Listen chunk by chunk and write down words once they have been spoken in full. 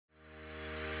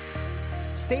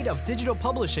State of Digital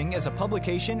Publishing is a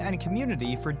publication and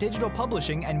community for digital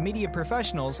publishing and media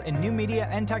professionals in new media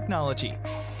and technology.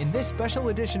 In this special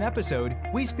edition episode,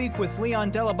 we speak with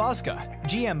Leon Delabosca,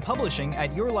 GM Publishing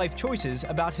at Your Life Choices,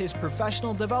 about his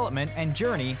professional development and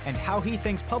journey and how he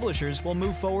thinks publishers will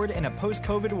move forward in a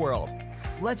post-COVID world.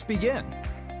 Let's begin.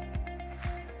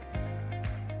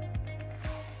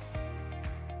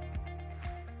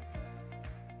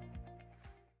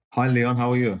 Hi, Leon.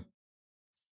 How are you?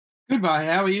 Good, bye.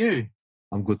 How are you?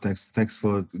 I'm good, thanks. Thanks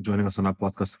for joining us on our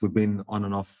podcast. We've been on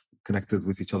and off connected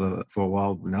with each other for a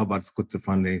while now, but it's good to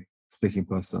finally speak in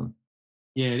person.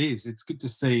 Yeah, it is. It's good to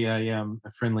see a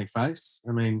friendly face.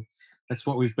 I mean, that's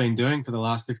what we've been doing for the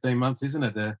last 15 months, isn't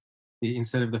it?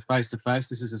 Instead of the face-to-face,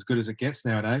 this is as good as it gets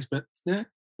nowadays. But yeah,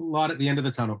 light at the end of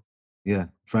the tunnel. Yeah,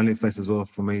 friendly face as well.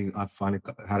 For me, I finally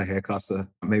had a haircut, so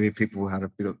maybe people had a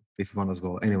bit of different one as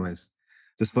well. Anyways,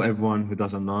 just for everyone who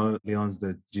doesn't know, Leon's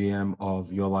the GM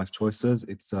of Your Life Choices.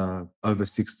 It's a over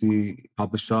 60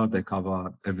 publisher. They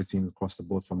cover everything across the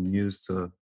board from news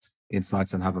to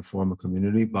insights and have a forum, a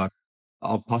community. But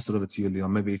I'll pass it over to you,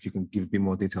 Leon. Maybe if you can give a bit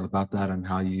more detail about that and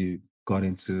how you got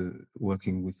into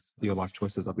working with Your Life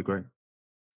Choices, that'd be great.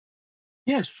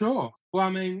 Yeah, sure. Well, I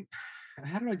mean,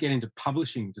 how did I get into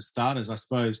publishing for starters? I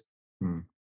suppose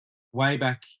way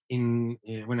back when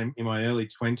I'm in my early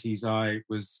 20s, I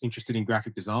was interested in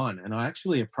graphic design, and I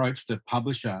actually approached a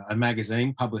publisher, a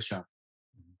magazine publisher,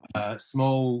 a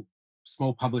small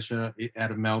publisher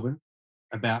out of Melbourne,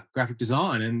 about graphic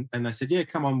design, and they said, "Yeah,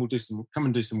 come on, come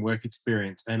and do some work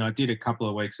experience." And I did a couple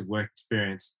of weeks of work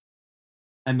experience,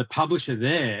 and the publisher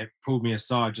there pulled me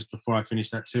aside just before I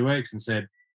finished that 2 weeks and said,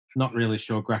 "Not really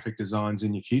sure graphic design's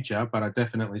in your future, but I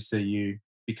definitely see you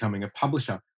becoming a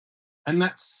publisher." And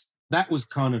that was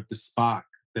kind of the spark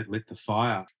that lit the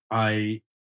fire. I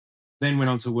then went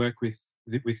on to work with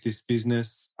this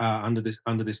business under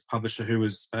this publisher, who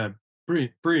was a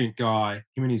brilliant guy.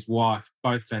 Him and his wife,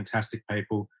 both fantastic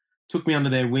people, took me under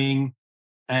their wing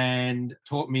and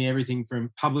taught me everything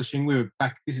from publishing.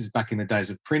 This is back in the days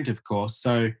of print, of course.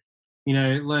 So,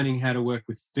 learning how to work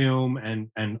with film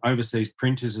and overseas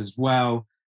printers as well.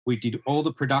 We did all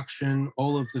the production,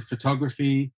 all of the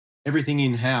photography, everything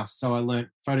in-house. So I learnt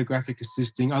photographic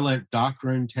assisting. I learnt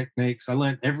darkroom techniques. I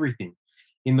learnt everything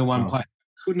in the one place.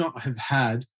 Could not have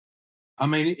had, I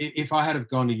mean, if I had have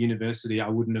gone to university, I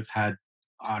wouldn't have had,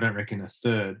 I don't reckon, a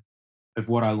third of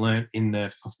what I learnt in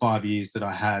the 5 years that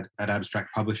I had at Abstract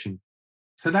Publishing.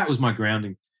 So that was my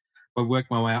grounding. I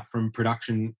worked my way up from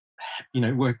production,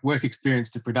 work experience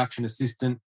to production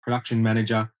assistant, production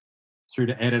manager, through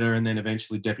to editor, and then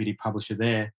eventually deputy publisher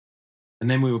there. And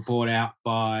then we were bought out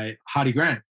by Hardy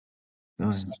Grant.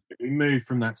 Nice. So we moved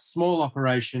from that small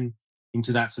operation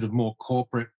into that sort of more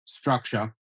corporate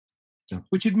structure,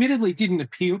 which admittedly didn't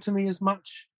appeal to me as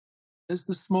much as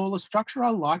the smaller structure.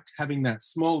 I liked having that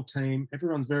small team.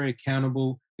 Everyone's very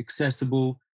accountable,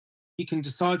 accessible. You can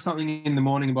decide something in the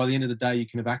morning, and by the end of the day, you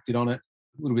can have acted on it.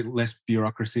 A little bit less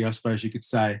bureaucracy, I suppose you could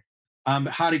say. But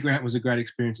Hardy Grant was a great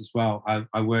experience as well.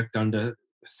 I worked under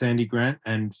Sandy Grant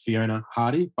and Fiona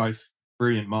Hardy, both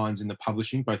brilliant minds in the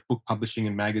publishing, both book publishing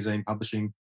and magazine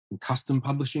publishing and custom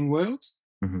publishing worlds.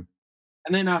 Mm-hmm.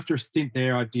 And then after a stint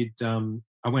there, I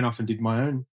went off and did my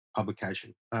own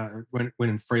publication. Went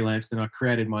and freelanced, and I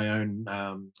created my own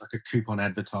like a coupon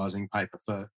advertising paper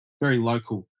for very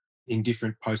local in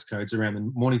different postcodes around the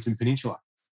Mornington Peninsula.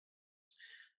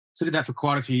 So I did that for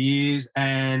quite a few years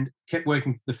and kept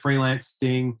working the freelance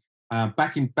thing.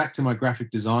 Back to my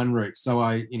graphic design roots. So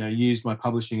I, used my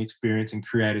publishing experience and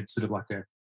created sort of like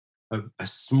a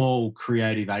small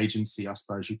creative agency, I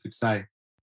suppose you could say.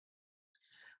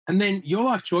 And then Your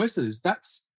Life Choices,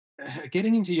 that's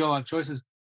getting into Your Life Choices.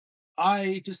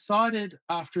 I decided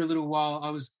after a little while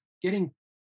I was getting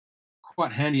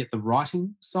quite handy at the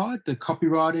writing side, the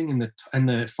copywriting and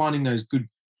the finding those good,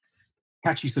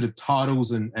 catchy sort of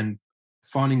titles and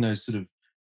finding those sort of,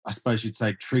 I suppose you'd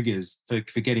say, triggers for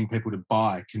getting people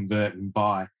to convert and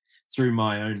buy through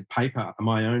my own paper,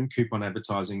 my own coupon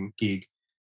advertising gig.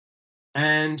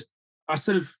 And I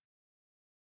sort of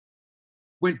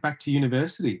went back to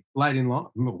university late in life,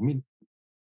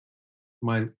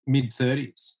 my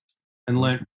mid-30s, and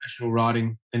learned professional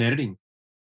writing and editing.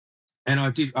 And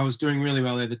I was doing really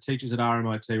well there. The teachers at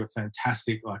RMIT were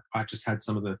fantastic. Like, I just had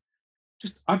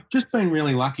I've just been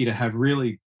really lucky to have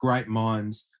really great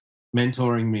minds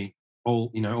mentoring me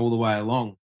all the way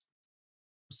along.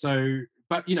 So,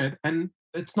 but, and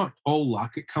it's not all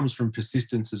luck. It comes from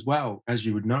persistence as well, as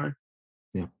you would know.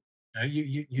 Yeah.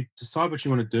 You decide what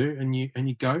you want to do and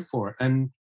you go for it,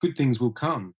 and good things will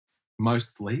come,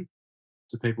 mostly,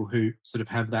 to people who sort of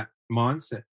have that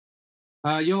mindset.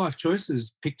 Your Life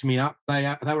Choices picked me up. They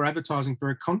were advertising for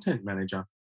a content manager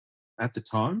at the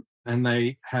time, and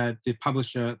they had the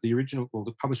publisher,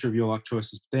 the publisher of Your Life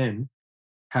Choices then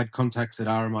had contacts at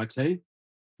RMIT,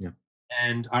 Yeah.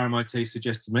 and RMIT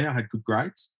suggested me. I had good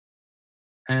grades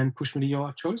and pushed me to Your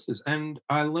Life Choices, and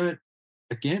I learnt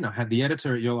again. I had the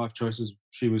editor at Your Life Choices.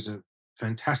 She was a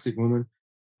fantastic woman,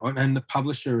 and the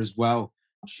publisher as well.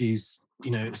 She's,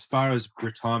 as far as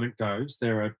retirement goes,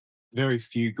 there are very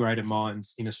few greater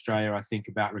minds in Australia, I think,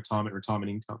 about retirement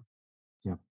income.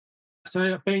 Yeah.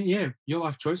 So I've been, Your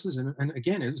Life Choices, and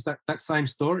again, it was that same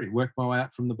story. Worked my way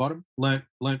up from the bottom, learnt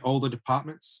all the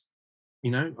departments. I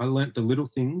learnt the little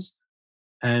things,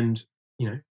 and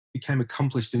became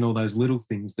accomplished in all those little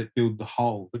things that build the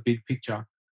whole, the big picture.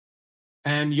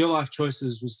 And Your Life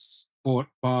Choices was bought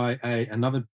by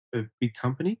another big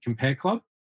company, Compare Club,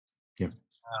 Yeah.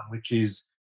 Which is,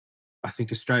 I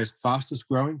think, Australia's fastest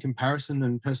growing comparison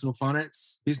and personal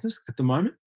finance business at the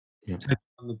moment. Yeah. Take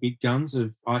on the big guns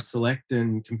of iSelect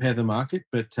and Compare the Market,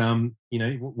 but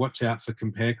watch out for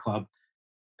Compare Club.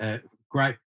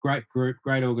 Great group,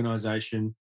 great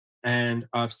organisation, and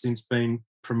I've since been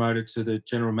promoted to the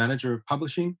general manager of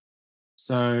publishing.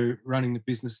 So running the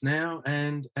business now,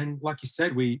 and like you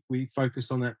said, we focus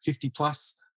on that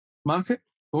 50+ market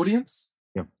audience.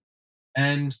 Yeah.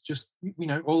 And just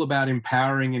all about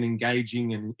empowering and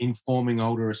engaging and informing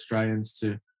older Australians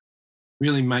to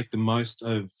really make the most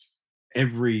of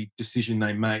every decision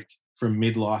they make from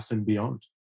midlife and beyond.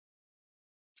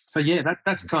 So yeah,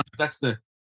 that's the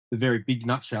very big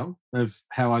nutshell of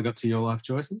how I got to Your Life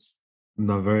Choices.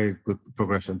 No, very good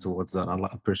progression towards that.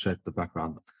 Appreciate the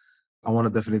background. I want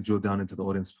to definitely drill down into the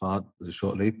audience part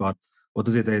shortly, but what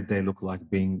does your day-to-day look like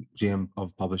being GM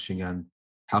of publishing, and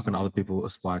how can other people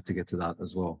aspire to get to that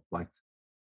as well?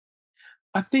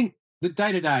 I think the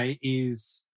day-to-day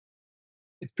it's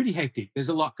pretty hectic. There's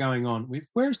a lot going on.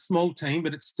 We're a small team,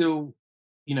 but it's still,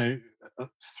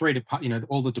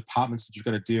 all the departments that you've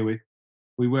got to deal with.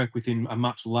 We work within a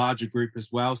much larger group as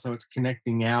well. So it's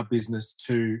connecting our business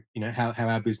to, how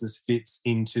our business fits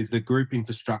into the group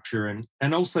infrastructure.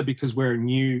 And also because we're a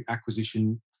new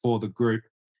acquisition for the group,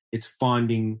 it's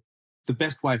finding the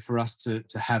best way for us to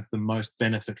have the most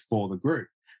benefit for the group.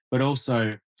 But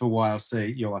also for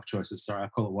YLC, Your Life Choices, sorry, I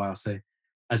call it YLC,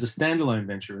 as a standalone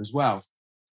venture as well.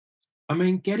 I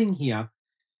mean, getting here,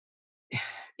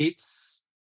 the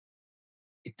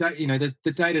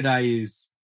day-to-day is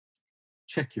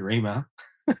check your email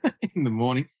in the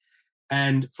morning,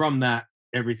 and from that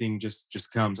everything just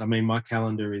comes. I mean, my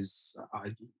calendar is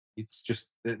it's just,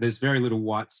 there's very little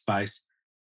white space.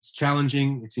 It's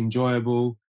challenging, it's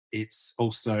enjoyable, it's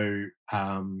also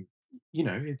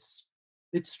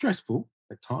it's stressful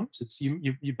at times. It's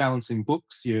you're balancing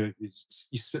books.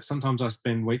 Sometimes I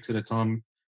spend weeks at a time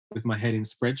with my head in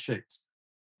spreadsheets.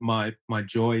 My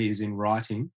joy is in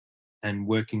writing and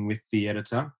working with the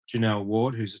editor, Janelle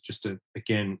Ward, who's just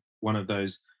again one of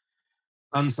those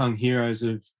unsung heroes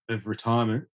of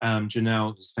retirement.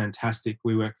 Janelle is fantastic.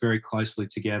 We work very closely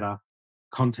together.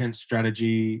 Content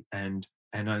strategy and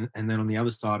then on the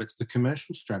other side, it's the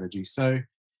commercial strategy. So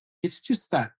it's just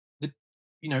that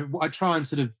I try and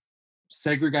sort of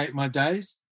segregate my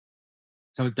days.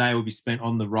 So a day will be spent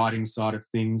on the writing side of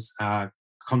things,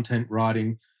 content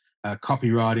writing,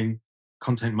 copywriting,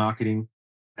 content marketing,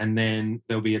 and then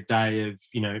there'll be a day of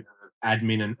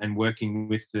admin and working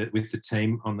with the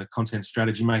team on the content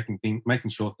strategy, making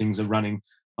sure things are running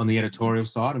on the editorial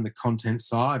side and the content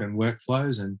side and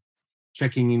workflows, and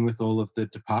checking in with all of the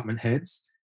department heads.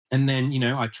 And then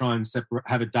I try and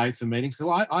have a day for meetings.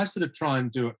 So I sort of try and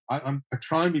do it. I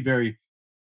try and be very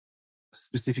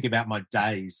specific about my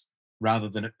days, rather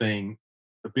than it being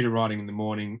a bit of writing in the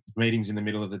morning, meetings in the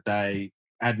middle of the day,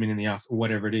 admin in the afternoon, or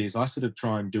whatever it is. I sort of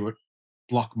try and do it,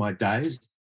 block my days.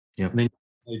 Yeah. And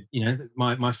then,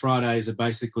 my Fridays are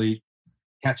basically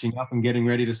catching up and getting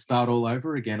ready to start all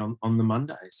over again on the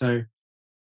Monday. So,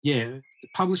 yeah, the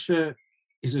publisher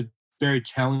is a very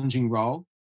challenging role.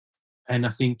 And I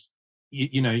think,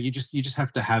 you just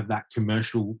have to have that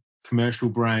commercial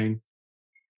brain,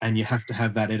 and you have to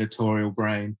have that editorial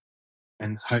brain,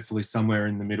 and hopefully somewhere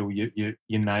in the middle you're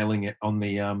nailing it on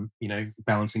the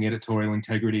balancing editorial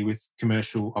integrity with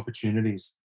commercial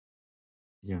opportunities.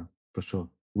 Yeah, for sure.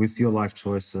 With Your Life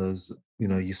Choices,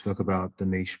 you spoke about the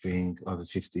niche being over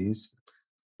 50s.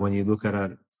 When you look at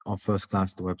it on first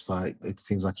glance, the website, it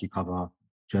seems like you cover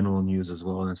general news as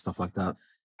well and stuff like that.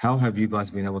 How have you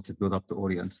guys been able to build up the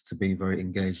audience to be very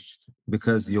engaged?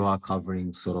 Because you are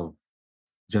covering sort of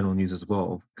general news as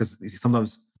well. Because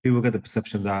sometimes people get the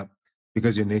perception that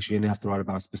because you're niche, you only have to write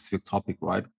about a specific topic,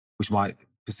 right? Which might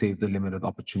perceive the limited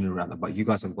opportunity around that. But you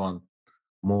guys have gone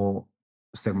more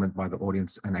segment by the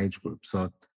audience and age group.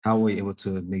 So how were you able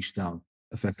to niche down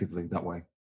effectively that way?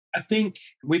 I think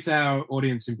with our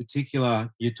audience in particular,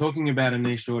 you're talking about a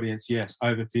niche audience, yes,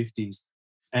 over 50s.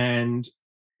 And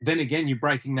then again, you're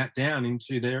breaking that down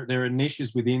into there are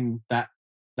niches within that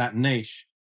niche.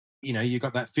 You know, you've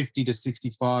got that 50 to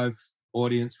 65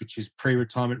 audience, which is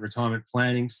pre-retirement, retirement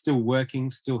planning, still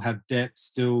working, still have debt,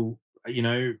 still, you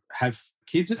know, have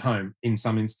kids at home in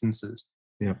some instances.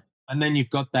 Yeah. And then you've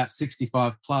got that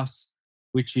 65 plus,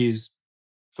 which is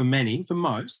for many, for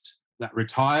most, that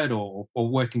retired or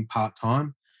working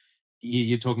part-time.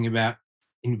 You're talking about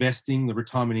investing the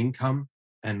retirement income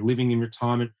and living in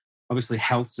retirement. Obviously,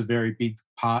 health's a very big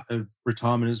part of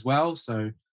retirement as well.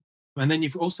 So, and then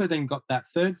you've also then got that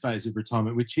third phase of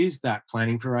retirement, which is that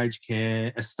planning for aged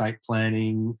care, estate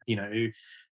planning. You know,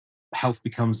 health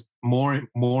becomes more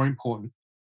important.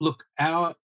 Look,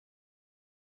 our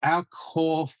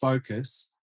core focus,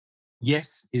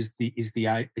 yes, is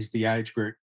the age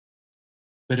group,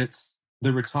 but it's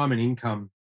the retirement income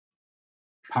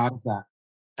part of that.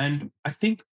 And I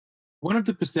think one of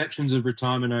the perceptions of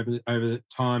retirement over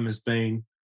time has been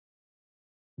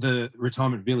the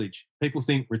retirement village. People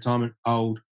think retirement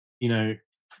old, you know,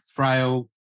 frail.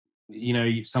 You know,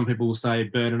 some people will say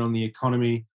burden on the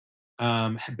economy,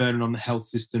 burden on the health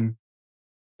system.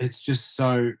 It's just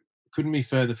couldn't be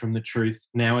further from the truth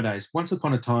nowadays. Once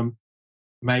upon a time,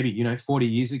 maybe, you know, 40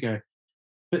 years ago,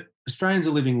 but Australians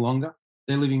are living longer.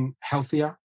 They're living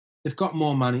healthier. They've got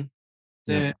more money.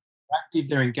 They're active.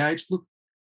 They're engaged. Look,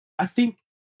 I think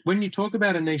when you talk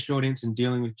about a niche audience and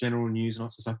dealing with general news and all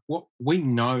sorts of stuff, what we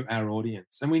know our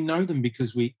audience, and we know them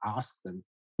because we ask them.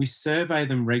 We survey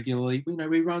them regularly.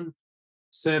 We run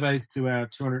surveys to our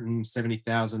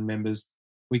 270,000 members.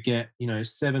 We get,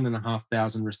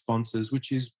 7,500 responses,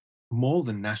 which is more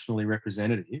than nationally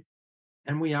representative.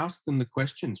 And we ask them the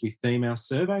questions. We theme our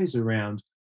surveys around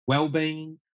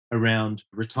well-being, around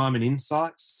retirement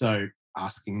insights. So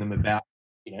asking them about,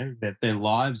 their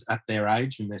lives at their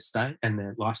age and their state and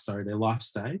their life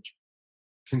stage,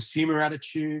 consumer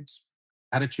attitudes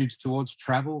towards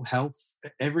travel, health,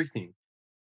 everything.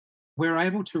 We're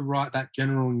able to write that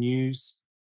general news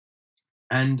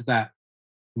and that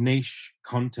niche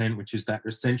content, which is that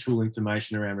essential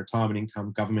information around retirement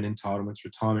income, government entitlements,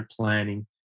 retirement planning,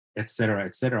 et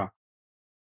cetera,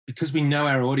 because we know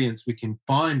our audience. We can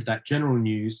find that general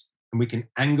news and we can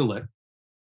angle it,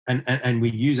 and we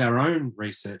use our own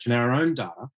research and our own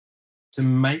data to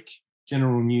make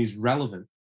general news relevant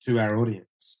to our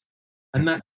audience. And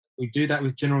that we do that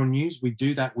with general news. We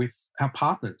do that with our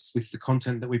partners, with the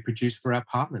content that we produce for our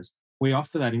partners. We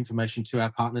offer that information to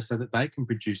our partners so that they can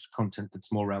produce content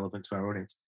that's more relevant to our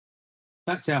audience.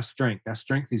 That's our strength. Our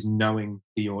strength is knowing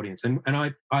the audience. And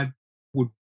I would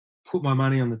put my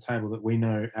money on the table that we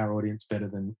know our audience better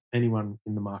than anyone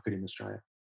in the market in Australia.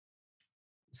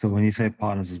 So when you say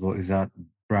partners as well, is that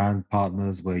brand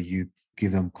partners where you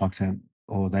give them content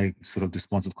or they sort of do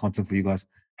sponsored content for you guys?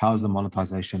 How's the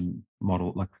monetization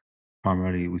model, like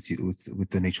primarily with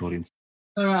the niche audience?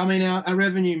 So, I mean, our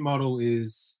revenue model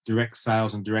is direct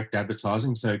sales and direct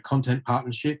advertising. So content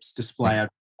partnerships, display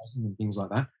advertising and things like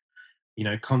that.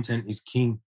 Content is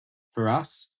king for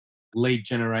us. Lead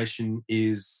generation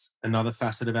is another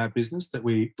facet of our business that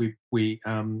we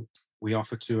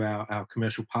offer to our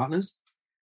commercial partners.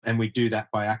 And we do that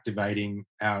by activating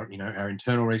our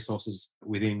internal resources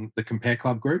within the Compare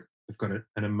Club group. We've got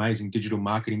an amazing digital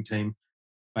marketing team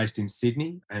based in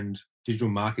Sydney and digital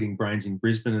marketing brains in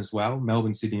Brisbane as well.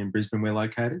 Melbourne, Sydney and Brisbane, we're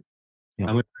located. Yeah.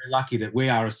 And we're very lucky that we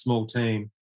are a small team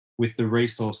with the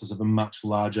resources of a much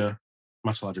larger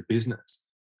business.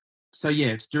 So yeah,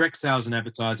 it's direct sales and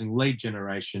advertising, lead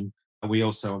generation. We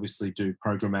also obviously do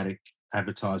programmatic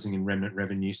advertising and remnant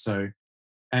revenue. So,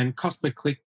 and cost per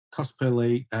click, cost per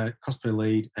lead,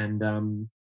 and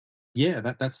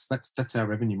that's our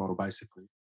revenue model basically.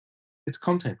 It's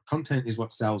content. Content is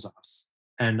what sells us,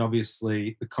 and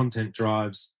obviously the content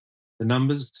drives the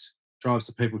numbers, drives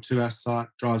the people to our site,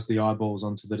 drives the eyeballs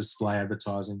onto the display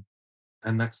advertising,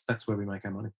 and that's where we make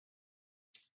our money.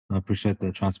 I appreciate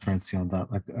the transparency on that.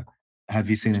 Like, have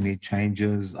you seen any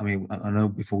changes? I mean, I know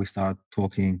before we started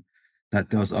talking that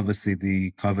there was obviously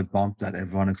the COVID bump that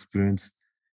everyone experienced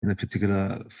in the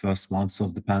particular first months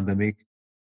of the pandemic.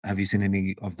 Have you seen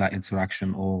any of that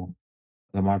interaction or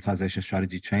the monetization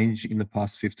strategy change in the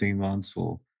past 15 months?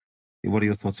 Or what are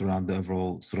your thoughts around the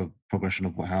overall sort of progression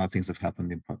of how things have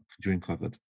happened during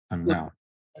COVID and now?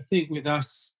 I think with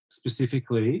us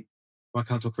specifically, I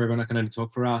can't talk for everyone, I can only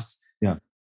talk for us. Yeah.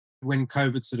 When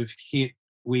COVID sort of hit,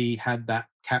 we had that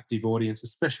captive audience,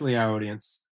 especially our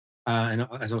audience, and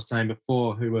as I was saying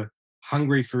before, who were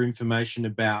hungry for information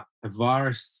about a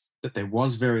virus that there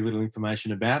was very little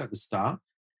information about at the start,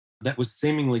 that was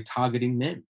seemingly targeting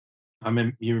them.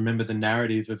 You remember the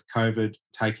narrative of COVID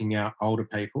taking out older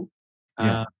people.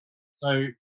 Yeah. So,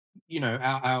 we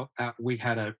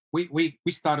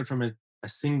started from a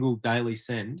single daily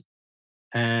send,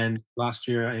 and last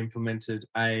year I implemented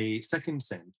a second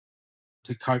send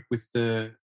to cope with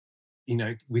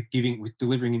with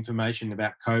delivering information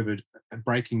about COVID,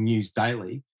 breaking news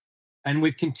daily. And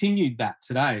we've continued that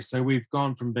today. So we've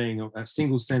gone from being a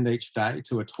single send each day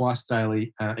to a twice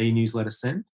daily e-newsletter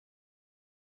send.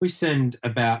 We send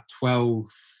about 12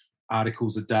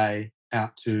 articles a day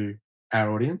out to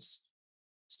our audience.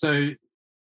 So,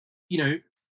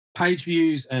 page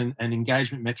views and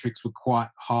engagement metrics were quite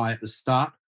high at the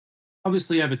start.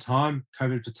 Obviously, over time,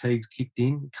 COVID fatigue's kicked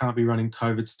in. Can't be running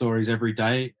COVID stories every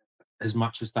day as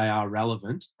much as they are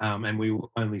relevant. And we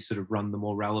will only sort of run the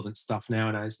more relevant stuff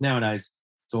nowadays. Nowadays,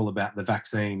 it's all about the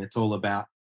vaccine. It's all about,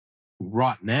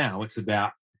 right now, it's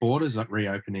about borders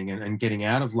reopening and getting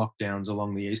out of lockdowns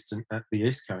along the East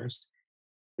Coast.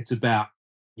 It's about,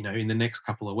 in the next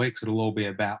couple of weeks, it'll all be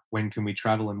about when can we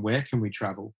travel and where can we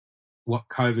travel. What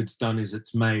COVID's done is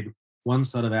it's made one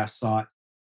side of our site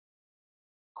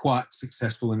quite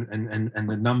successful, and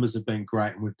the numbers have been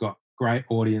great, and we've got great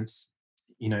audience,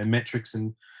 metrics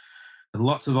and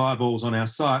lots of eyeballs on our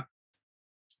site.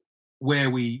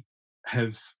 Where we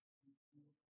have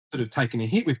sort of taken a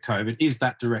hit with COVID is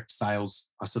that direct sales,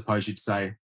 I suppose you'd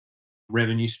say,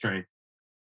 revenue stream.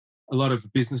 A lot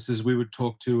of businesses we would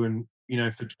talk to, and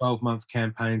for 12-month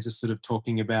campaigns, are sort of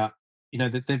talking about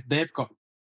that they've got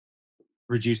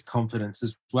reduced confidence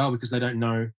as well because they don't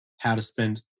know how to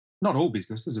spend. Not all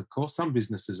businesses, of course. Some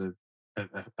businesses are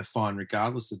fine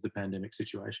regardless of the pandemic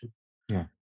situation. Yeah,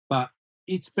 but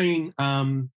it's been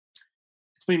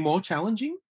more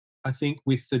challenging, I think,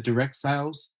 with the direct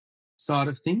sales side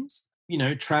of things.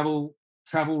 Travel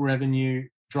revenue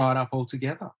dried up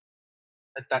altogether.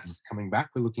 That's coming back.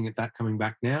 We're looking at that coming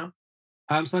back now.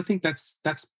 So I think that's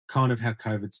kind of how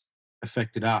COVID's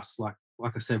affected us. Like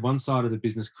I said, one side of the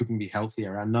business couldn't be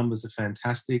healthier. Our numbers are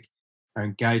fantastic. Our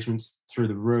engagement's through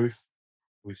the roof.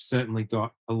 We've certainly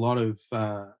got a lot of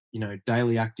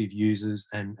daily active users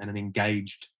and an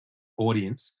engaged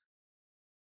audience.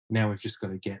 Now we've just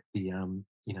got to get the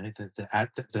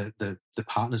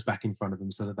partners back in front of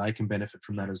them so that they can benefit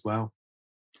from that as well.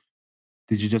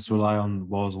 Did you just rely on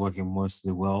what was working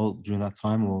mostly well during that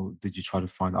time, or did you try to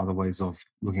find other ways of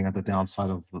looking at the downside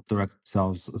of direct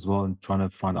sales as well and trying to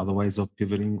find other ways of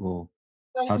pivoting, or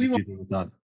how did you deal with that?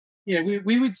 Yeah,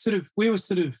 we were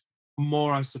sort of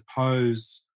more, I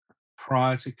suppose,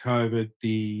 prior to COVID,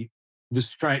 the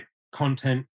straight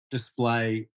content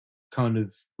display kind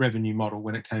of revenue model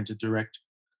when it came to direct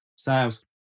sales.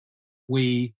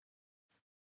 We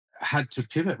had to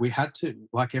pivot. We had to,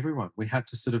 like everyone, we had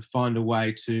to sort of find a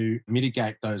way to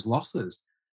mitigate those losses.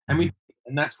 And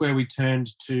that's where we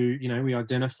turned to, we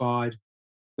identified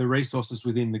the resources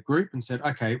within the group and said,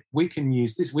 okay, we can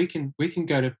use this. We can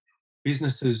go to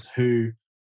businesses who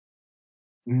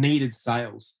needed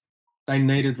sales. They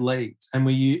needed leads, and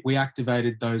we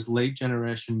activated those lead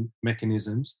generation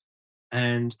mechanisms,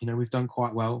 and we've done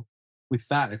quite well with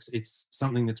that. It's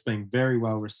something that's been very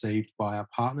well received by our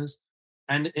partners,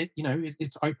 and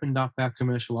it's opened up our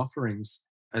commercial offerings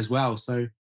as well. So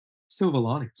silver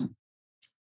linings.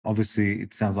 Obviously,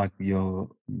 it sounds like your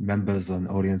members and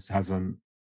audience hasn't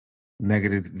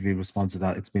negatively responded to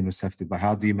that. It's been receptive. But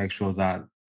how do you make sure that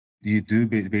you do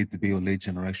B2B your lead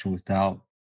generation without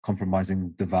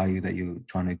compromising the value that you're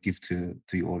trying to give to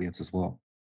your audience as well?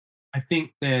 I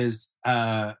think there's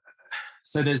there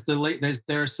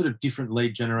are sort of different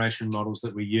lead generation models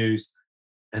that we use,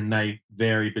 and they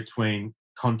vary between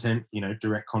content,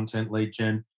 direct content lead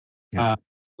gen,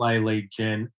 play lead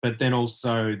gen, but then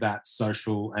also that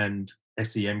social and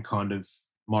SEM kind of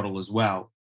model as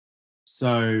well.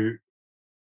 So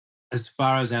as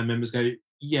far as our members go,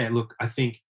 yeah, look, I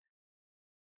think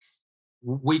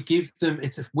we give them,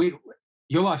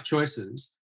 Your Life Choices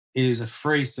is a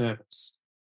free service.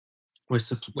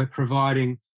 We're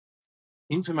providing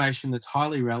information that's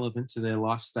highly relevant to their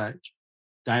life stage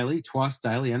daily, twice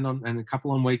daily, and a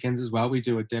couple on weekends as well. We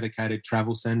do a dedicated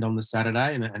travel send on the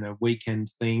Saturday and a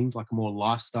weekend themed, like a more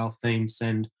lifestyle themed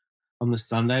send on the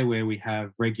Sunday, where we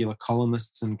have regular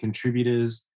columnists and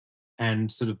contributors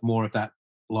and sort of more of that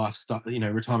lifestyle,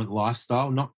 retirement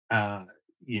lifestyle, not,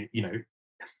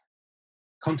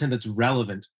 content that's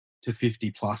relevant to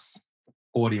 50 plus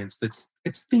audience.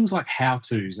 It's things like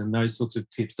how-tos and those sorts of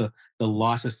tips, the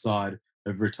lighter side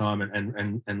of retirement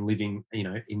and living,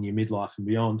 in your midlife and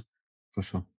beyond. For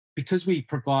sure. Because we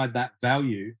provide that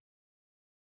value,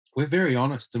 we're very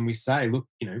honest and we say, look,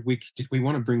 we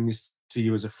want to bring this to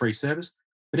you as a free service,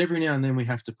 but every now and then we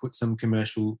have to put some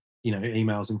commercial,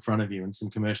 emails in front of you and some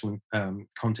commercial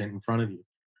content in front of you.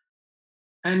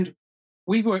 And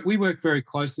we work very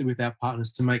closely with our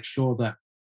partners to make sure that,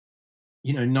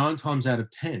 9 times out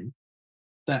of 10,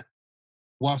 that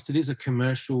whilst it is a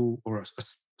commercial or a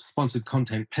sponsored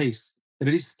content piece, that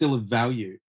it is still of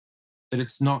value, that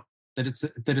it's not, that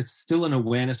it's still an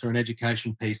awareness or an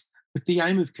education piece with the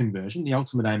aim of conversion, the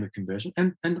ultimate aim of conversion.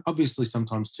 And obviously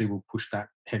sometimes too we'll push that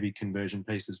heavy conversion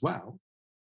piece as well.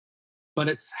 But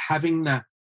it's having that,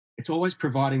 it's always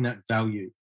providing that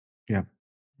value. Yeah.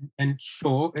 And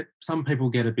sure, some people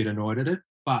get a bit annoyed at it,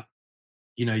 but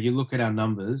you look at our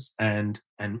numbers and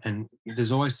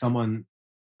there's always someone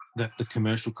that the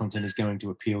commercial content is going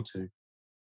to appeal to.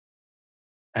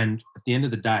 And at the end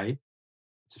of the day,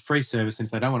 it's a free service, and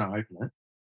if they don't want to open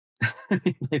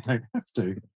it, they don't have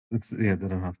to. They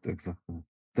don't have to, exactly.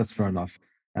 That's fair enough.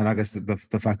 And I guess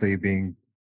the fact that you're being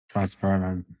transparent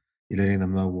and you're letting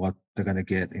them know what they're going to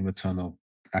get in return of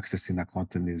accessing that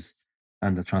content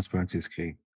and the transparency is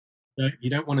key. You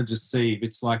don't want to deceive.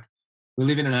 It's like we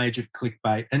live in an age of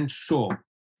clickbait, and sure,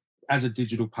 as a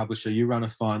digital publisher, you run a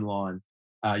fine line.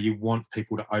 You want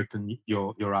people to open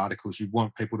your articles. You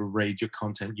want people to read your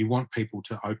content. You want people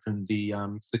to open the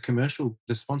commercial,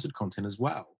 the sponsored content as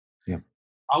well. Yeah.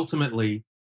 Ultimately,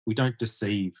 we don't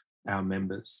deceive our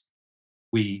members.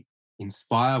 We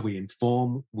inspire, we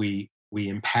inform, we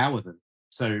empower them.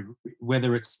 So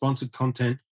whether it's sponsored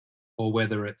content or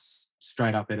whether it's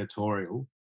straight up editorial,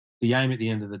 the aim at the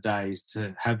end of the day is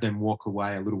to have them walk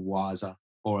away a little wiser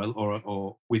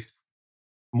or with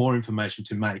more information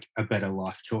to make a better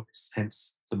life choice,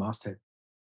 hence the masthead.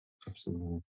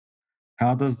 Absolutely.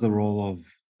 How does the role of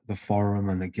the forum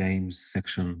and the games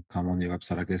section come on your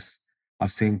website? I guess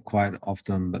I've seen quite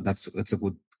often that it's a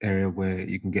good area where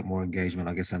you can get more engagement,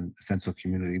 I guess, and a sense of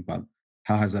community. But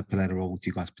how has that played a role with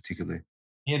you guys particularly?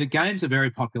 Yeah, the games are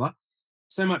very popular.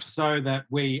 So much so that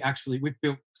we've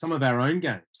built some of our own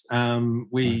games.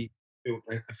 We built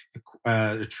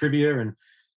a trivia and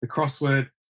a crossword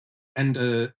and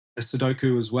a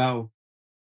Sudoku as well.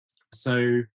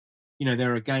 So,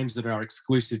 there are games that are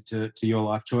exclusive to Your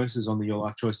Life Choices on the Your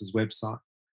Life Choices website.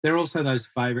 There are also those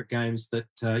favourite games that,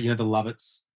 the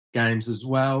Lovitz games as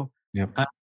well. Yep.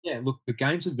 Look, the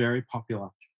games are very popular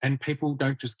and people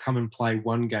don't just come and play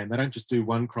one game. They don't just do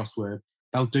one crossword.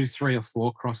 They'll do 3 or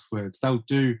 4 crosswords. They'll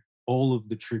do all of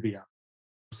the trivia.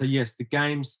 So, yes, the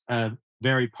games are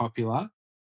very popular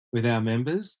with our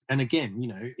members. And again,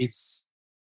 it's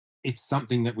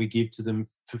something that we give to them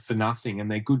for nothing, and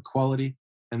they're good quality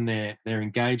and they're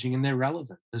engaging and they're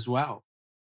relevant as well.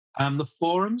 The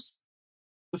forums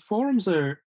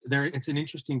it's an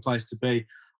interesting place to be.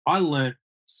 I learnt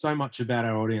so much about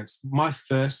our audience. My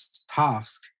first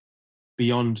task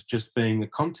beyond just being a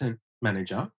content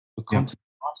manager, a content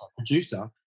writer, producer,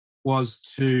 was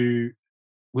to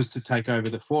take over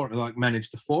the forum, like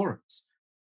manage the forums.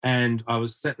 And I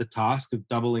was set the task of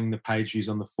doubling the page views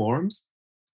on the forums.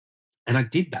 And I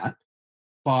did that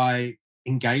by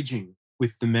engaging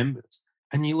with the members.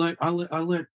 And I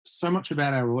learned so much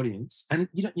about our audience. And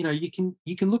you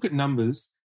can look at numbers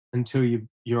until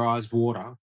your eyes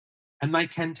water, and they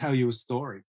can tell you a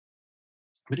story.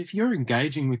 But if you're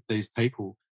engaging with these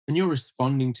people and you're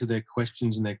responding to their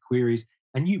questions and their queries,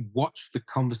 and you watch the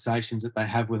conversations that they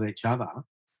have with each other,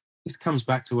 this comes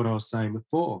back to what I was saying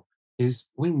before, is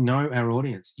we know our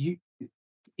audience.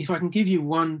 If I can give you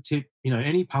one tip,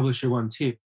 any publisher one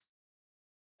tip,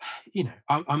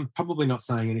 I'm probably not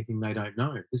saying anything they don't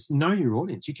know. Just know your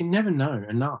audience. You can never know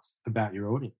enough about your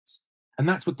audience. And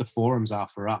that's what the forums are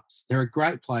for us. They're a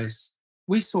great place.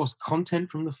 We source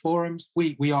content from the forums.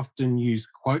 We often use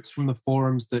quotes from the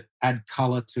forums that add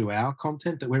colour to our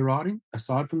content that we're writing,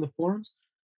 aside from the forums.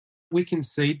 We can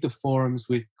seed the forums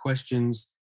with questions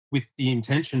with the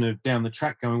intention of down the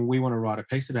track going, we want to write a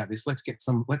piece about this. Let's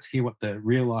hear what the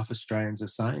real life Australians are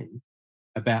saying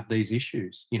about these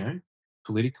issues,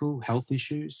 political, health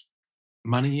issues,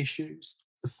 money issues.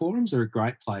 The forums are a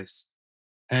great place.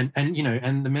 And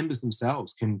the members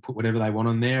themselves can put whatever they want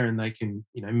on there, and they can,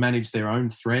 manage their own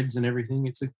threads and everything.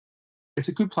 It's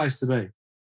a good place to be.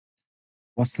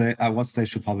 At what stage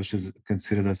should publishers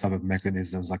consider those type of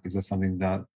mechanisms? Like, is that something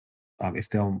that if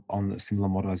they're on a similar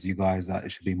model as you guys, that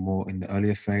it should be more in the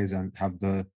earlier phase and have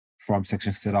the forum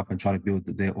section set up and try to build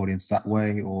their audience that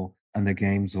way, and their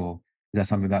games, or is that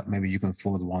something that maybe you can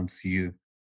forward once you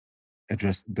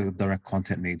address the direct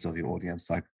content needs of your audience?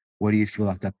 Like, where do you feel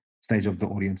like that stage of the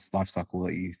audience life cycle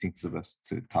that you think is the best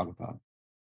to target that?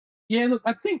 Yeah, look,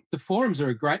 I think the forums are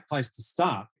a great place to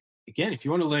start. Again, if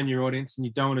you want to learn your audience and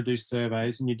you don't want to do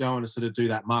surveys and you don't want to sort of do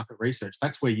that market research,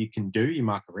 that's where you can do your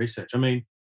market research. I mean,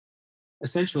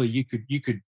 essentially, you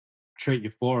could treat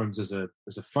your forums as a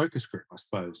focus group, I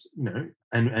suppose,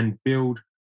 and build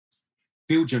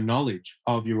your knowledge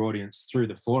of your audience through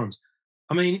the forums.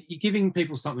 I mean, you're giving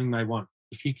people something they want.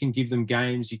 If you can give them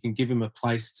games, you can give them a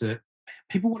place to.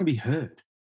 People want to be heard,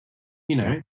 you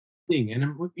know. Yeah. Thing,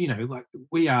 and like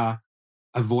we are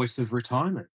a voice of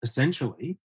retirement.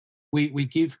 Essentially, we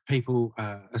give people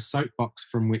a soapbox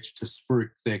from which to spruik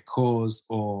their cause,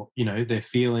 or their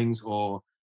feelings, or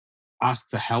ask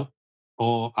for help,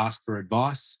 or ask for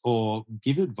advice, or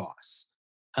give advice.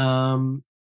 The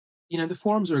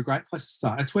forums are a great place to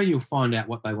start. It's where you'll find out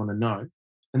what they want to know.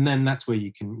 And then that's where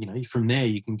you can, from there,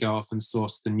 you can go off and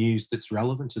source the news that's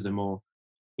relevant to them, or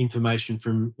information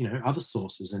from, other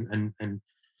sources, and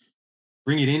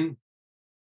bring it in,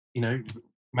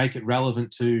 make it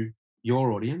relevant to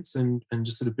your audience, and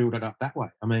just sort of build it up that way.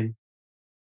 I mean,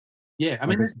 yeah, I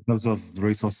mean, guess in terms of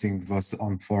resourcing versus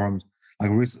on forums,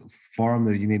 like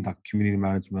forum, you need like community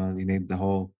management, you need the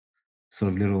whole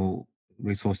sort of little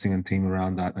resourcing and team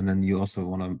around that. And then you also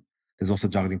want to, there's also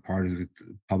juggling priorities with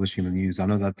publishing the news. I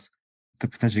know that the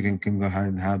potential can go hand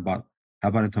in hand, but how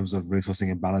about in terms of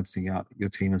resourcing and balancing out your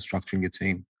team and structuring your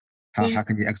team? How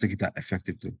can you execute that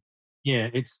effectively? Yeah,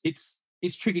 it's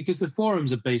tricky because the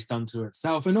forum's a beast unto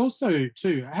itself. And also,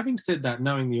 too, having said that,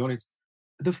 knowing the audience,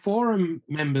 the forum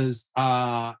members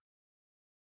are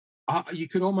you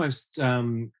could almost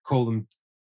call them,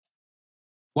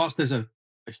 whilst there's a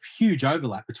huge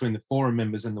overlap between the forum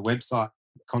members and the website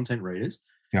content readers.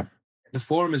 Yep. The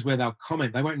forum is where they'll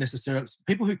comment. They won't necessarily,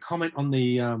 people who comment on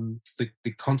the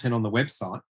content on the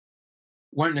website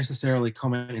won't necessarily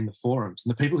comment in the forums.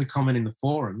 And the people who comment in the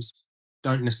forums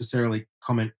don't necessarily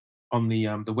comment on the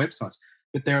websites.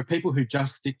 But there are people who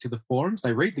just stick to the forums.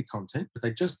 They read the content, but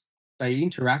they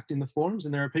interact in the forums,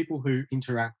 and there are people who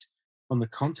interact on the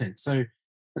content. So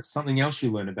that's something else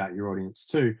you learn about your audience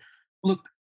too. Look,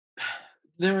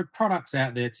 there are products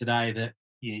out there today that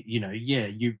you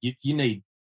need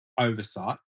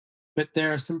oversight, but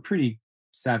there are some pretty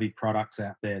savvy products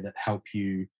out there that help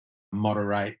you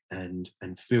moderate and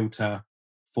filter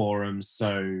forums.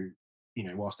 So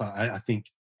whilst I think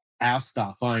our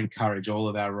staff, I encourage all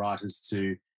of our writers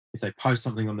to, if they post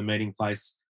something on the meeting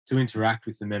place, to interact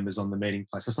with the members on the meeting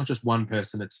place. So it's not just one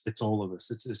person; it's all of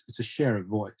us. It's a share of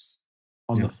voice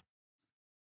on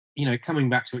the. Coming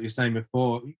back to what you're saying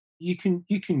before, you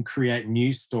can create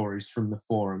news stories from the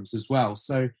forums as well.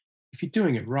 So if you're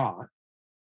doing it right,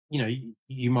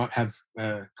 you might have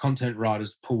content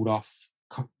writers pulled off,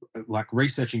 like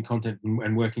researching content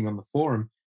and working on the forum,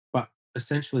 but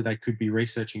essentially they could be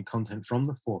researching content from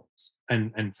the forums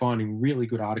and finding really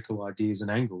good article ideas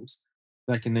and angles.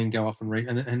 They can then go off and read,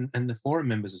 and the forum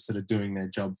members are sort of doing their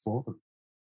job for them.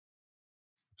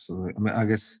 Absolutely. I mean, I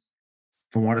guess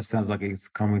from what it sounds like, it's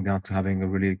coming down to having a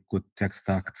really good tech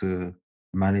stack to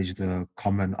manage the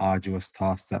common arduous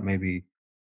tasks that maybe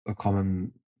a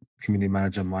common community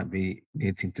manager might be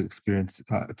needing to experience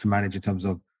to manage in terms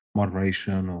of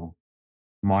moderation or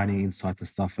mining insights and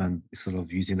stuff, and sort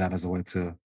of using that as a way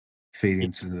to feed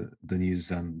into the news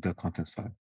and the content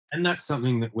side. And that's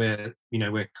something that we're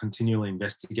continually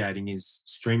investigating, is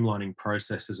streamlining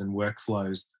processes and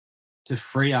workflows to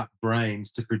free up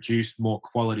brains to produce more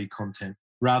quality content,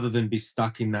 rather than be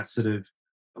stuck in that sort of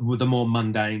with the more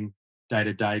mundane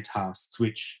day-to-day tasks,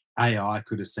 which AI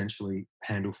could essentially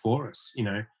handle for us.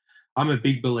 I'm a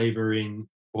big believer in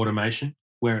automation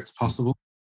where it's possible.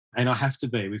 And I have to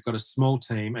be. We've got a small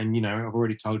team, and I've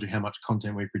already told you how much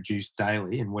content we produce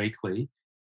daily and weekly.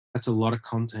 That's a lot of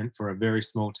content for a very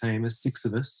small team. There's 6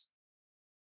 of us.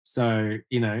 So,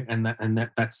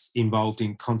 that's involved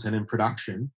in content and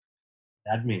production,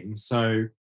 admin. So,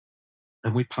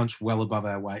 and we punch well above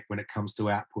our weight when it comes to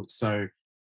output. So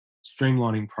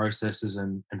streamlining processes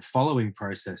and following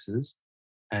processes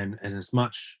and as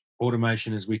much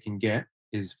automation as we can get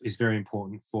is very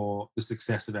important for the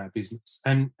success of our business.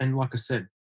 And like I said,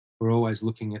 we're always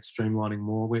looking at streamlining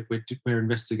more. We're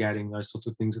investigating those sorts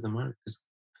of things at the moment, because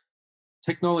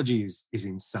technology is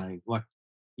insane. Like,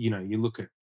 you look at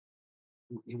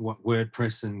what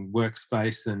WordPress and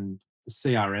Workspace and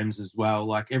CRMs as well,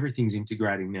 like everything's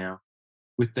integrating now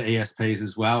with the ESPs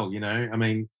as well. I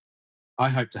mean, I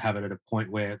hope to have it at a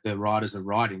point where the writers are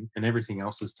writing and everything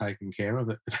else is taken care of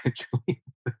it eventually.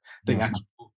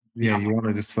 You want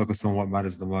to just focus on what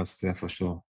matters the most, for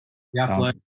sure. The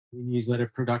upload,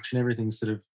 newsletter production, everything's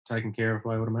sort of taken care of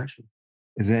by automation.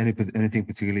 Is there anything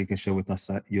particularly you can share with us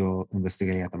that you're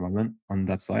investigating at the moment on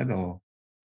that side, or?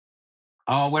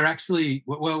 Oh, we're actually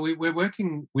well, we're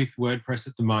working with WordPress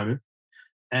at the moment,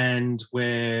 and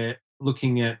we're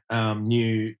looking at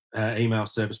new email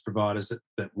service providers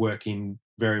that work in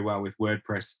very well with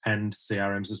WordPress and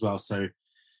CRMs as well. So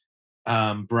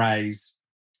Braze,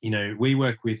 we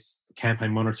work with Campaign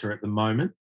Monitor at the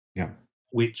moment, Yeah.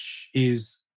 which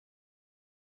is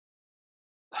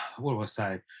what do I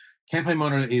say? Campaign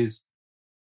Monitor is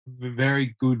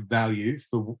very good value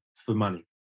for money.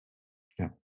 Yeah.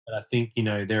 But I think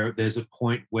there's a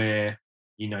point where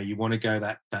you want to go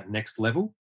that next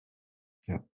level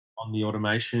Yeah. on the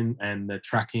automation and the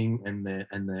tracking and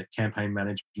the campaign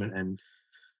management and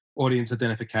audience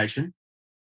identification.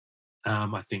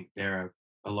 I think there are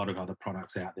a lot of other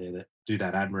products out there that do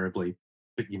that admirably,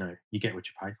 but you get what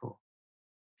you pay for.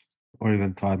 Or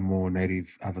even tie more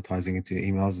native advertising into your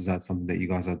emails? Is that something that you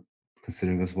guys are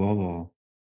considering as well, or?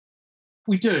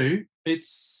 We do. I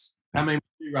Yeah. mean,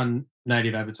 we do run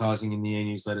native advertising in the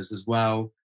e-newsletters as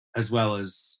well as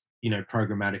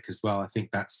programmatic as well. I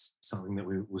think that's something that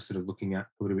we're sort of looking at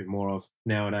a little bit more of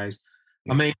nowadays.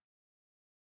 I Yeah. mean,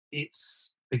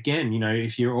 it's again,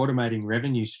 if you're automating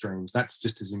revenue streams, that's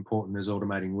just as important as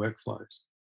automating workflows.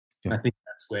 Yeah. I think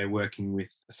that's where working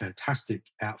with a fantastic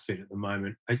outfit at the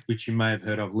moment, which you may have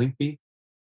heard of, Linkby. Link-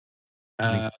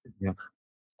 Uh, yeah.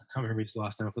 I can't remember his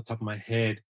last name off the top of my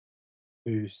head.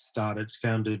 Who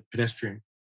founded Pedestrian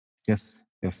Yes.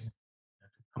 Yes.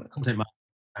 content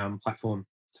platform.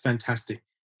 It's fantastic.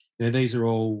 These are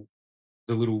all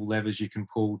the little levers you can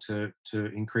pull to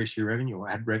increase your revenue or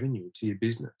add revenue to your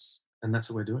business, and that's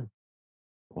what we're doing.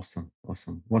 Awesome.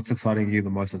 Awesome. What's exciting you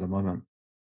the most at the moment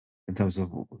in terms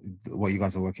of what you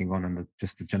guys are working on and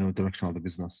just the general direction of the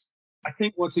business? I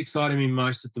think what's exciting me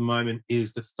most at the moment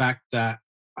is the fact that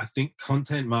I think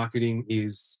content marketing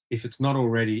is, if it's not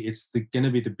already, it's going to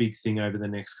be the big thing over the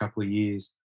next couple of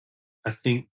years. I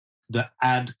think the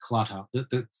ad clutter,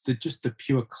 just the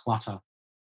pure clutter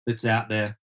that's out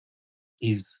there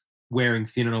is wearing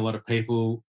thin on a lot of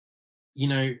people.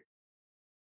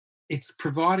 It's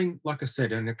providing, like I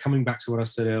said, and coming back to what I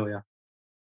said earlier,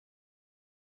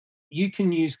 you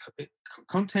can use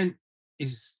content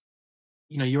is,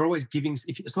 you're always giving,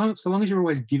 so long as you're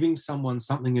always giving someone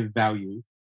something of value,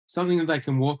 something that they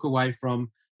can walk away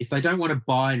from if they don't want to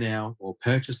buy now or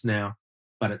purchase now,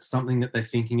 but it's something that they're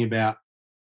thinking about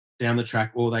down the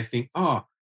track, or they think, oh,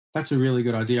 that's a really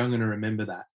good idea. I'm going to remember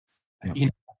that. Yeah.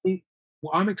 I think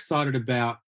I'm excited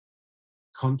about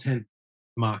content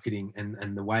marketing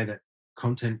and the way that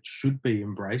content should be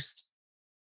embraced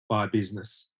by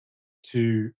business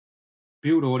to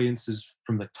build audiences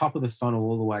from the top of the funnel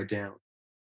all the way down.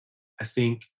 I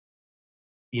think,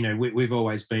 we've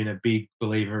always been a big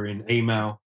believer in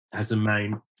email as a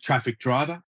main traffic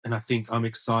driver. And I think I'm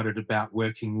excited about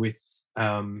working with,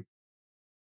 working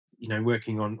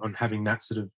on having that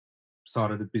sort of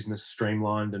side of the business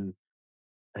streamlined and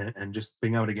just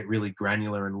being able to get really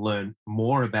granular and learn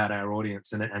more about our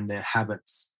audience and their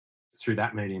habits through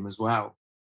that medium as well.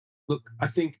 Look, I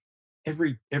think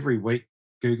every week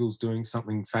Google's doing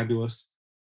something fabulous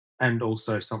and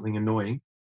also something annoying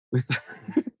with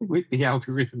with the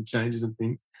algorithm changes and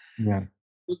things. Yeah.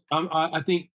 Look, I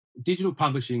think digital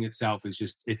publishing itself is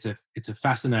just it's a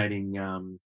fascinating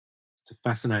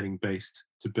beast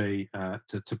to be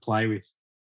to play with,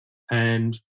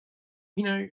 and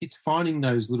it's finding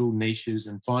those little niches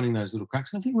and finding those little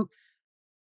cracks. And I think, look,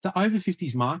 the over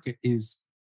 50s market is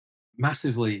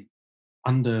massively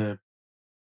underappreciated.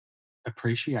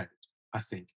 I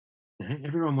think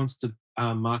everyone wants to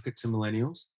market to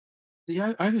millennials. The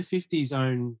over 50s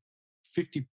own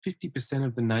 50%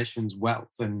 of the nation's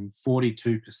wealth and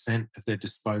 42% of their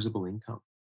disposable income,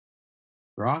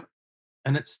 right?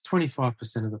 And it's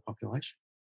 25% of the population.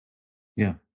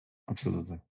 Yeah.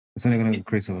 Absolutely. It's only going to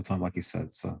increase over time, like you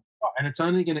said. So. And it's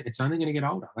only gonna get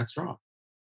older. That's right.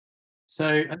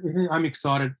 So I think I'm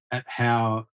excited at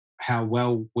how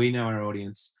well we know our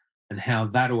audience and how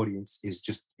that audience is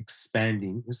just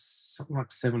expanding. There's something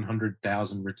like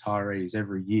 700,000 retirees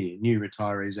every year, new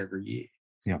retirees every year.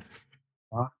 Yeah.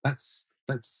 Right? It's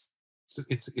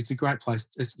a great place.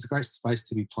 It's a great space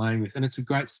to be playing with, and it's a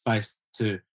great space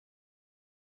to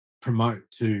promote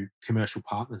to commercial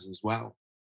partners as well.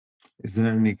 Is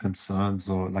there any concerns,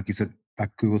 or like you said,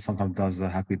 like Google sometimes does a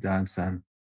happy dance, and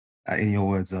in your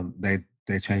words, they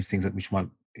change things that which might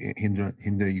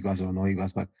hinder you guys or annoy you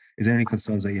guys. But is there any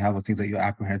concerns that you have, or things that you're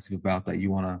apprehensive about that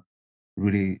you want to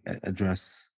really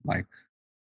address, like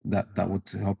that would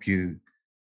help you,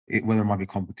 whether it might be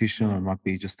competition or it might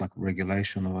be just like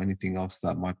regulation or anything else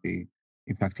that might be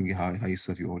impacting how you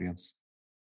serve your audience?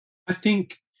 I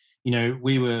think,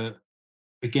 we were,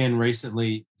 again,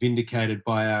 recently vindicated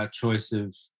by our choice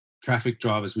of traffic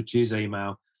drivers, which is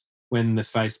email, when the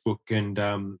Facebook and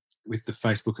with the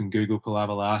Facebook and Google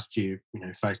palaver last year,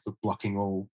 Facebook blocking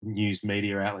all news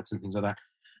media outlets and things like that.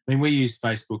 I mean, we use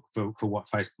Facebook for what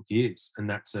Facebook is, and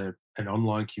that's an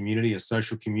online community, a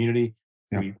social community.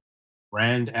 Yep. We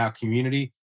brand our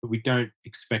community, but we don't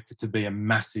expect it to be a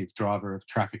massive driver of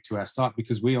traffic to our site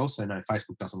because we also know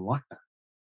Facebook doesn't like that.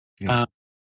 Yeah.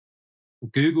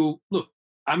 Google, look,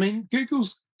 I mean, Google.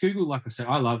 Like I said,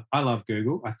 I love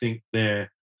Google. I think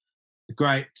they're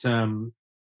great. They've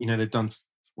done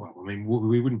well. I mean,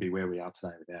 we wouldn't be where we are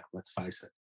today without. Let's face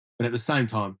it. But at the same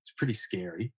time, it's pretty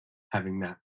scary having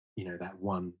that. That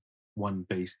one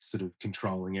beast sort of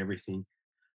controlling everything.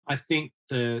 I think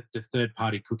the third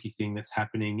party cookie thing that's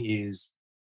happening is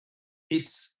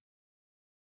it's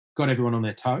got everyone on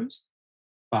their toes,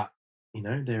 but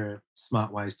there are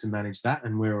smart ways to manage that,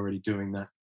 and we're already doing that.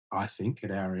 I think at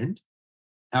our end,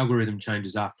 algorithm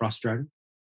changes are frustrating,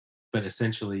 but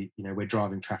essentially, we're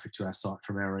driving traffic to our site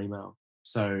from our email.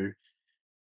 So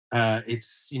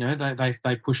it's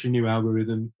they push a new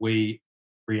algorithm, we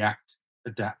react,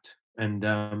 adapt, and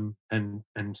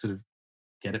sort of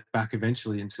get it back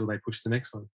eventually until they push the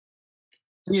next one.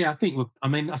 So, yeah, I think. Look, I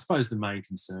mean, I suppose the main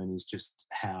concern is just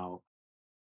how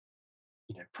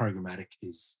programmatic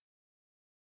is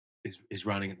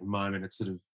running at the moment. It's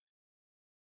sort of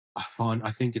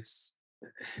I think it's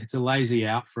a lazy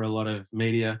out for a lot of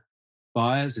media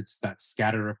buyers. It's that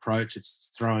scatter approach.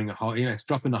 It's throwing it's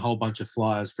dropping a whole bunch of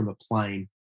flyers from a plane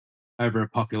over a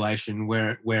population,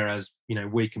 whereas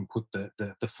we can put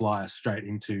the flyer straight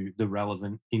into the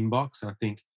relevant inbox. And I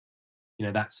think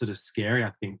that's sort of scary.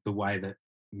 I think the way that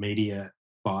media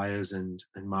buyers and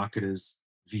marketers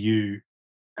view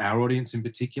our audience in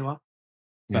particular.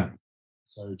 Yeah. But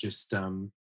so just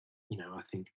I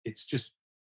think it's just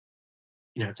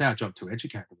it's our job to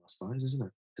educate them, I suppose, isn't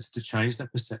it? It's to change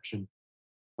that perception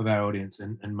of our audience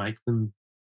and make them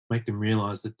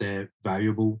realise that they're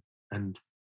valuable and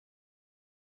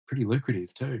pretty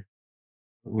lucrative too.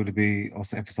 Would it be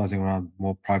also emphasizing around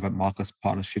more private markets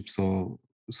partnerships or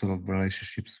sort of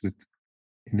relationships with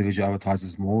individual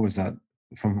advertisers more? Is that,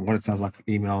 from what it sounds like,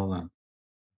 email and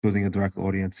building a direct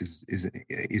audience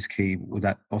is key? Would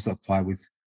that also apply with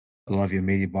a lot of your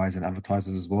media buyers and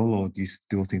advertisers as well, or do you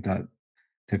still think that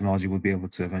technology would be able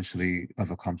to eventually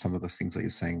overcome some of the things that you're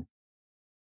saying?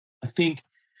 I think,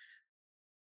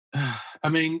 I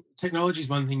mean, technology is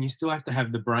one thing. You still have to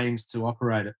have the brains to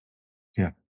operate it.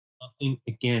 Yeah. I think,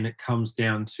 again, it comes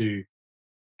down to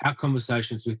our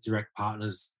conversations with direct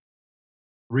partners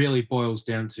really boils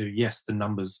down to, yes, the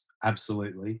numbers,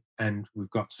 absolutely. And we've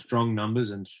got strong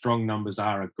numbers, and strong numbers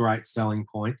are a great selling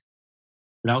point.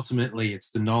 But ultimately, it's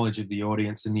the knowledge of the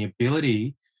audience and the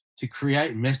ability to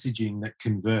create messaging that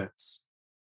converts.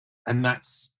 And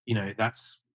that's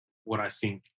what I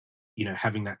think,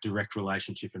 having that direct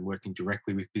relationship and working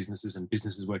directly with businesses and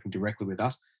businesses working directly with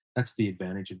us, that's the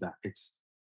advantage of that. It's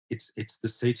the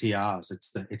CTRs.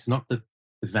 It's not the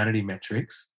vanity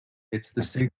metrics. It's the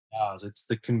CTRs. It's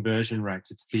the conversion rates.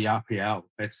 It's the RPL.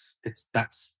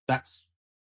 That's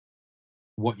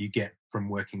what you get from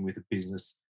working with a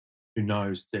business who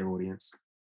knows their audience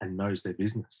and knows their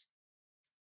business.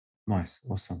 Nice.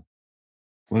 Awesome.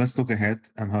 Well, let's look ahead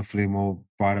and hopefully more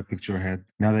brighter picture ahead.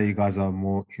 Now that you guys are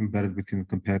more embedded within the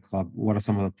Compare Club, what are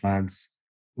some of the plans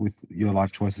with your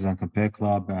life choices and Compare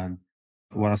Club, and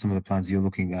what are some of the plans you're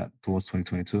looking at towards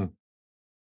 2022?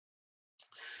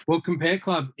 Well, Compare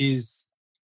Club is,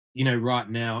 right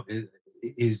now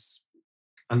is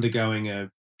undergoing a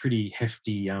pretty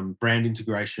hefty brand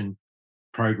integration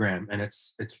program, and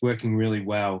it's working really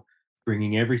well,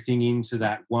 bringing everything into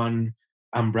that one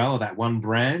umbrella, that one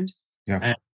brand. Yeah.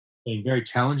 And been very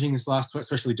challenging this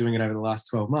especially doing it over the last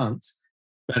 12 months.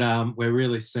 But we're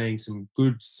really seeing some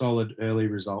good, solid early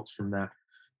results from that.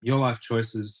 Your Life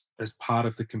Choices, as part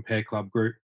of the Compare Club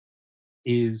group,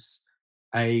 is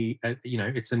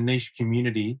it's a niche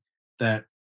community that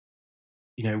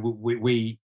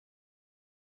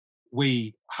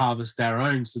we harvest our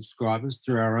own subscribers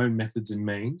through our own methods and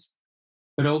means,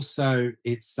 but also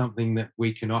it's something that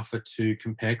we can offer to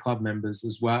Compare Club members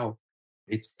as well.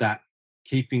 It's that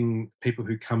keeping people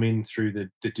who come in through the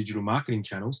digital marketing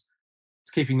channels, it's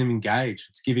keeping them engaged.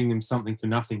 It's giving them something for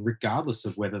nothing, regardless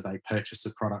of whether they purchase a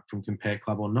product from Compare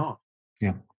Club or not.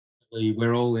 Yeah.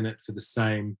 We're all in it for the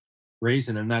same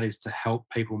reason, and that is to help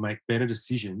people make better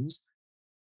decisions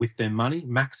with their money,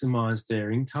 maximize their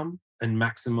income, and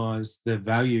maximize the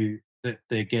value that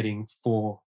they're getting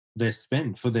for their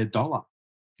spend, for their dollar.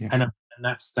 Yeah. And And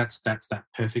that's that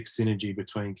perfect synergy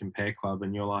between Compare Club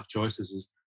and Your Life Choices. Is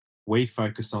we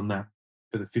focus on that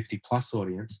for the 50 plus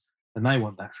audience, and they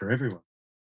want that for everyone.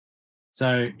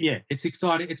 So yeah, it's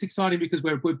exciting. It's exciting because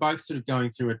we're both sort of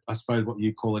going through I suppose, what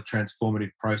you call a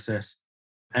transformative process,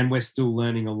 and we're still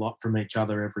learning a lot from each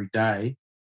other every day.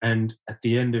 And at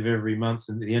the end of every month,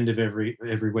 and at the end of every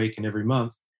week and every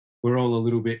month, we're all a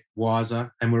little bit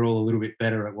wiser, and we're all a little bit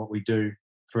better at what we do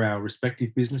for our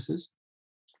respective businesses.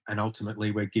 And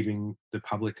ultimately, we're giving the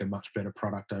public a much better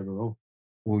product overall.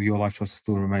 Will Your Life Choices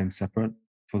still remain separate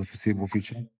for the foreseeable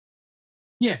future?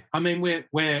 Yeah, I mean, we're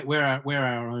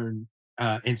our own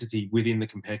entity within the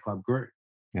Compare Club group.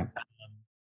 Yeah.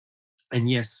 And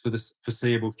yes, for the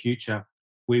foreseeable future,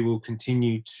 we will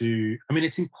continue to. I mean,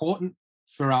 it's important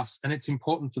for us, and it's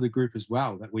important for the group as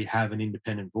well, that we have an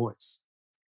independent voice,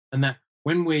 and that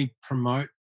when we promote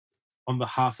on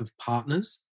behalf of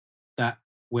partners, that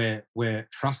we're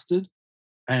trusted,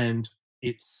 and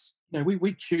it's,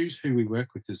 we choose who we work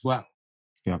with as well.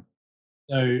 Yeah.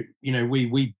 So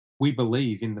we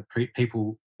believe in the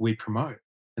people we promote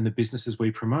and the businesses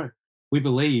we promote. We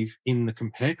believe in the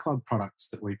Compare Club products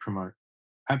that we promote.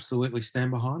 Absolutely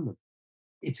stand behind them.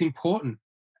 It's important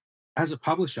as a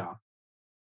publisher.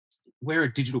 We're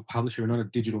a digital publisher, we're not a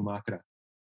digital marketer,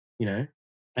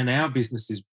 and our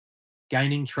business is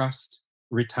gaining trust,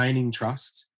 retaining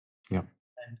trust, yeah,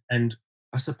 and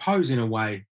I suppose in a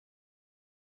way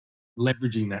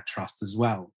leveraging that trust as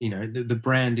well. The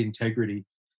brand integrity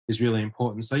is really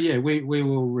important. So yeah, we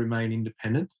will remain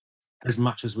independent as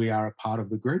much as we are a part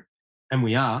of the group, and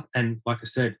we are. And like I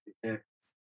said,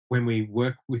 when we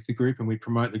work with the group and we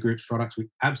promote the group's products, we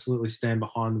absolutely stand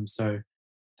behind them. So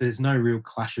there's no real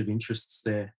clash of interests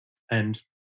there. And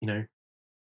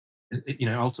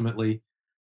ultimately,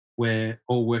 we're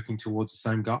all working towards the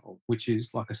same goal, which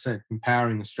is, like I said,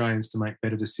 empowering Australians to make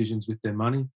better decisions with their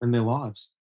money and their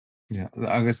lives. Yeah,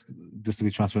 I guess just to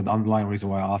be transparent, the underlying reason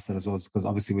why I asked that as well is because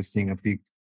obviously we're seeing a big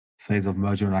phase of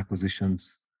merger and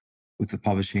acquisitions with the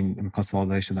publishing and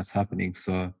consolidation that's happening.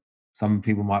 So some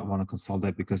people might want to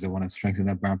consolidate because they want to strengthen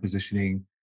their brand positioning.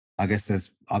 I guess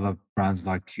there's other brands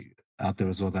like out there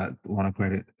as well that want to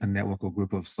create a network or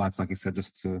group of sites, like you said,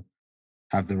 just to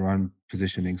have their own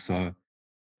positioning. So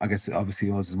I guess obviously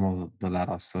yours is more the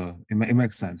latter. So it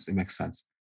makes sense. It makes sense.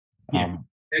 Yeah.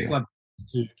 Club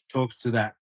talks to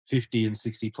that 50 and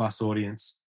 60 plus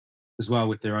audience as well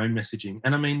with their own messaging.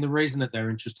 And I mean, the reason that they're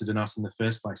interested in us in the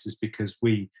first place is because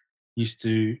we used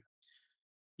to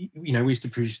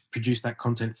produce that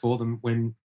content for them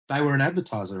when they were an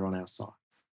advertiser on our site.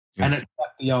 Yeah. And it's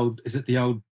like the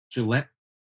old Gillette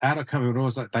ad? I can't remember what it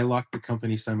was. Like, they liked the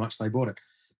company so much they bought it.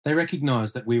 They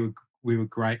recognized that we were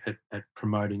great at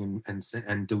promoting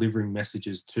and delivering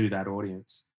messages to that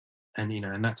audience. And,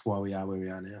 and that's why we are where we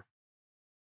are now.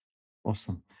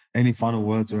 Awesome. Any final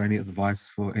words or any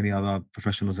advice for any other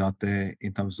professionals out there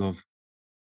in terms of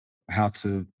how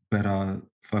to better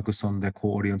focus on their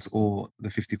core audience or the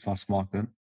 50 plus market?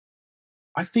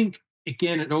 I think,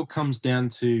 again, it all comes down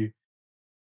to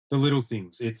the little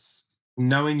things. It's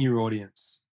knowing your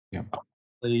audience. Yeah.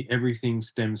 Everything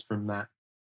stems from that.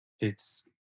 It's,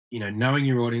 knowing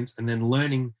your audience and then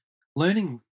learning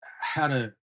how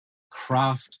to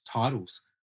craft titles,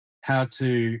 how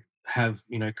to have,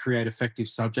 create effective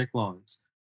subject lines,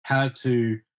 how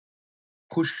to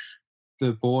push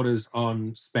the borders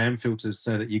on spam filters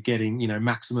so that you're getting,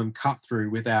 maximum cut through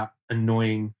without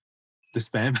annoying the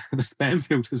spam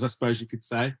filters, I suppose you could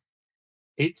say.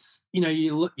 It's,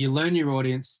 you learn your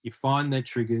audience, you find their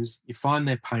triggers, you find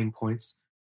their pain points,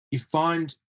 you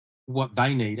find what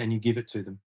they need and you give it to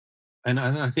them. And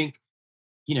I think,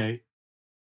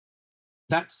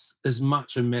 that's as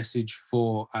much a message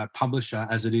for a publisher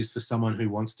as it is for someone who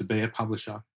wants to be a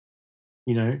publisher.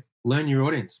 Learn your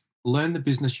audience, learn the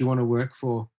business you want to work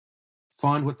for,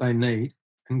 find what they need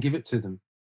and give it to them.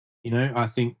 I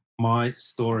think my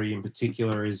story in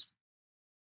particular is,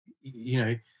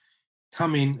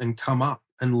 come in and come up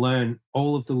and learn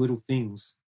all of the little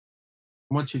things.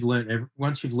 Once you've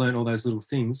learned all those little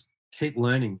things, keep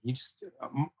learning.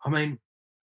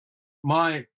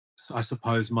 I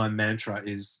suppose my mantra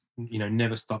is,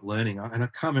 never stop learning. And I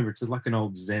can't remember, it's like an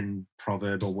old Zen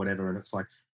proverb or whatever. And it's like,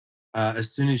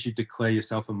 as soon as you declare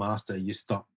yourself a master, you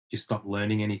stop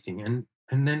learning anything.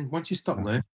 And then once you stop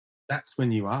learning, that's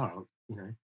when you are,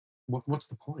 what's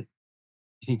the point?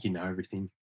 You think you know everything.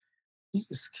 You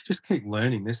just keep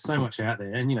learning. There's so much out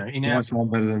there. And, there's someone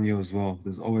better than you as well.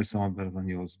 There's always someone better than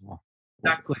you as well.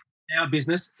 Exactly. In our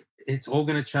business, it's all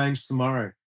going to change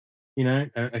tomorrow. A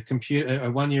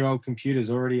 1-year-old computer is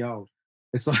already old.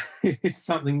 It's like, it's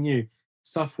something new.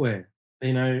 Software,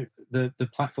 the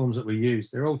platforms that we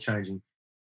use, they're all changing.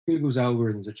 Google's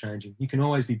algorithms are changing. You can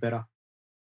always be better.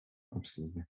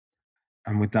 Absolutely.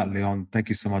 And with that, Leon, thank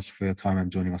you so much for your time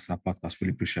and joining us on our podcast.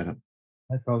 Really appreciate it.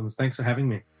 No problems. Thanks for having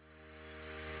me.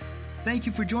 Thank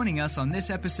you for joining us on this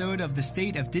episode of the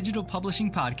State of Digital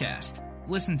Publishing podcast.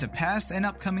 Listen to past and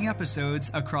upcoming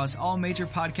episodes across all major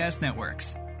podcast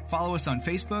networks. Follow us on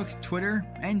Facebook, Twitter,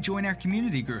 and join our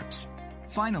community groups.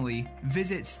 Finally,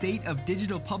 visit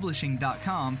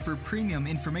stateofdigitalpublishing.com for premium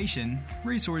information,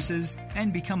 resources,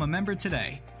 and become a member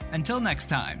today. Until next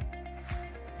time.